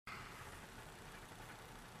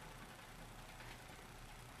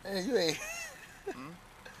Man, you ain't Hmm?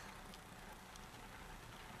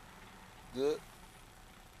 good.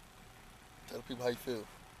 Tell the people how you feel.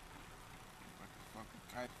 Fucking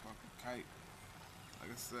kite, fucking kite.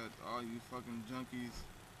 Like I said, all you fucking junkies,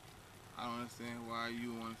 I don't understand why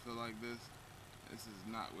you want to feel like this. This is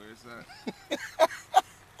not where it's at.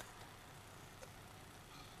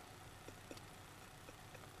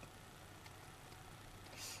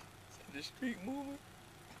 The street moving.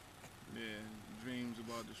 Yeah, dreams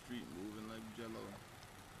about the street moving like jello.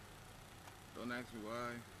 Don't ask me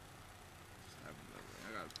why. Just happened that way.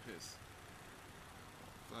 I gotta piss.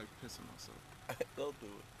 I feel like pissing myself. Don't do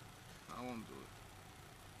it. I won't do it.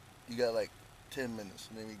 You got like 10 minutes,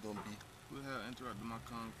 and then we gonna be. Who the hell interrupted my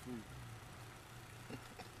kung fu?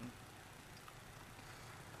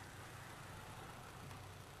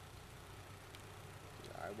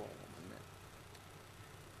 Eyeball on my neck.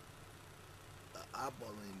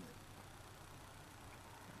 Eyeball in it.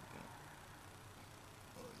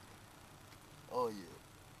 Oh yeah.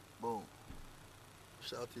 Boom.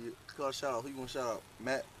 Shout out to you. Call shout out. Who you gonna shout out?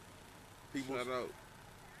 Matt. People. Shout out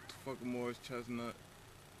fucking Morris Chestnut,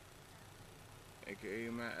 aka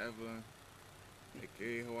Matt Evelyn,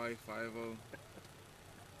 aka Hawaii 5-0.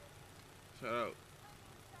 Shout out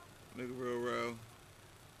nigga Real,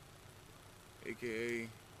 aka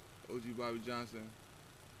OG Bobby Johnson,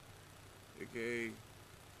 aka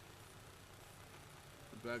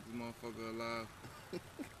the blackest motherfucker alive.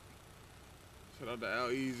 Shout out to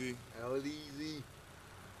Al Easy, Al Easy.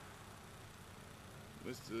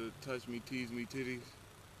 Mr. Touch Me, Tease Me Titties,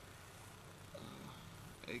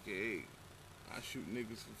 aka I shoot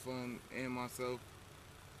niggas for fun and myself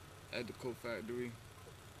at the Coke Factory.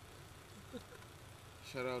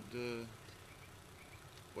 Shout out to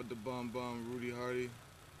What the Bum Rudy Hardy.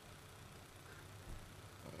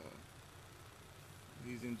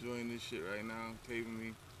 He's enjoying this shit right now, taping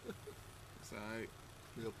me. It's alright.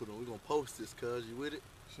 We gonna post this, cuz you with it?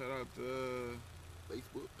 Shout out to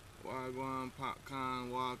Facebook. Wagwan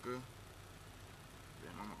Popcorn Walker.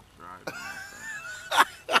 Damn, I'm outside.